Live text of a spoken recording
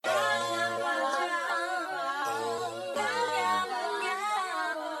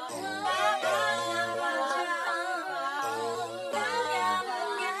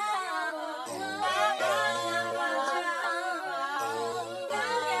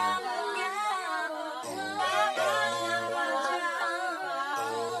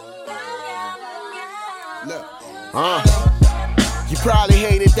You probably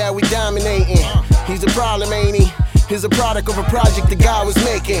hated that we dominating. He's a problem, ain't he? He's a product of a project the God was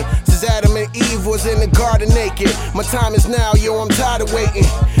making. Since Adam and Eve was in the garden naked. My time is now, yo, I'm tired of waiting.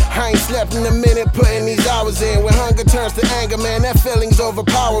 I ain't slept in a minute, putting these hours in. When hunger turns to anger, man, that feeling's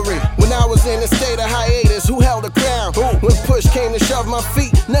overpowering. When I was in a state of hiatus, who held the crown? When push came to shove, my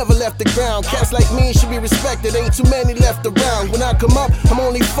feet never left the ground. Cats like me should be respected, ain't too many left around. When I come up, I'm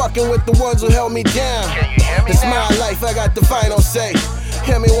only fucking with the ones who held me down. It's my life, I got the final say.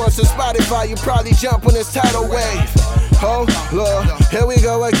 Hear me once on Spotify, you probably jump on this tidal wave. Oh Lord, here we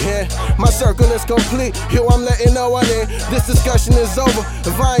go again. My circle is complete, yo, I'm letting no one in. This discussion is over,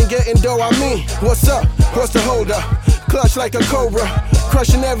 if I ain't getting dough, I mean, what's up, what's the hold up? Clutch like a cobra,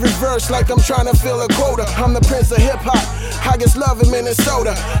 crushing every verse like I'm trying to fill a quota. I'm the prince of hip-hop, I guess love in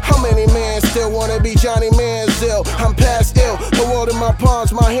Minnesota. How many men still wanna be Johnny Manziel? I'm past ill, the world in my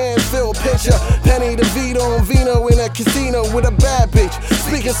palms, my hands filled. Picture Penny DeVito and Vino in a casino with a bad bitch,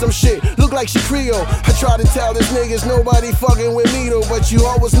 speaking some shit, look like she Creole. I try to tell these niggas nobody fucking with me though, but you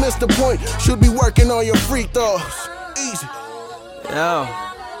always miss the point. Should be working on your free throws. Easy. Yo.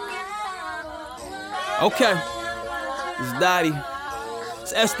 Okay. It's Dottie.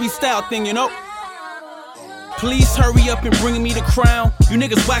 It's SB style thing, you know. Please hurry up and bring me the crown. You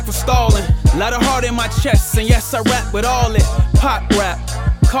niggas whack for stalling. Lot of heart in my chest, and yes, I rap with all it. Pop rap.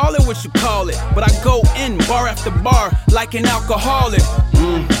 Call it what you call it, but I go in bar after bar like an alcoholic.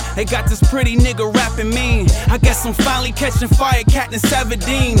 They got this pretty nigga rapping mean. I guess I'm finally catching fire, Cat and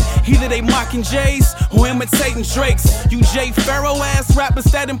Savadine. Either they mocking Jays or imitating Drakes. You Jay Pharoah ass rappers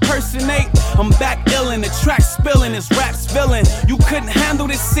that impersonate. I'm back illin', the track spillin', this rap's villain. You couldn't handle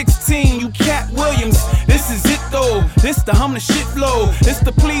this 16, you Cat Williams. This is it though, this the hum the shit flow. This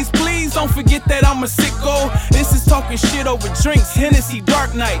the please, please don't forget that I'm a sicko. This is talking shit over drinks, Hennessy,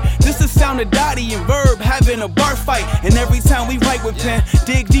 Dark Night. This is sound of Dottie and Verb having a bar fight. And every time we write with pen,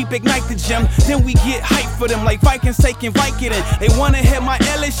 dig deep, ignite the gem. Then we get hype for them like Vikings taking Vicodin. They wanna hit my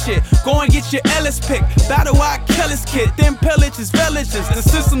Ellis shit, go and get your Ellis pick. Battle I kill his kid, then pillage his villages. The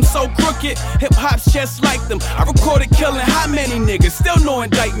system's so crooked, hip hop's just like them. I recorded killing how many niggas, still no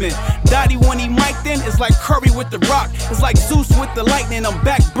indictment. Dottie when he mic'd in, it's like Curry with the rock. It's like Zeus with the lightning, I'm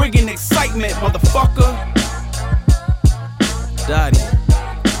back bringing excitement, motherfucker. Dottie.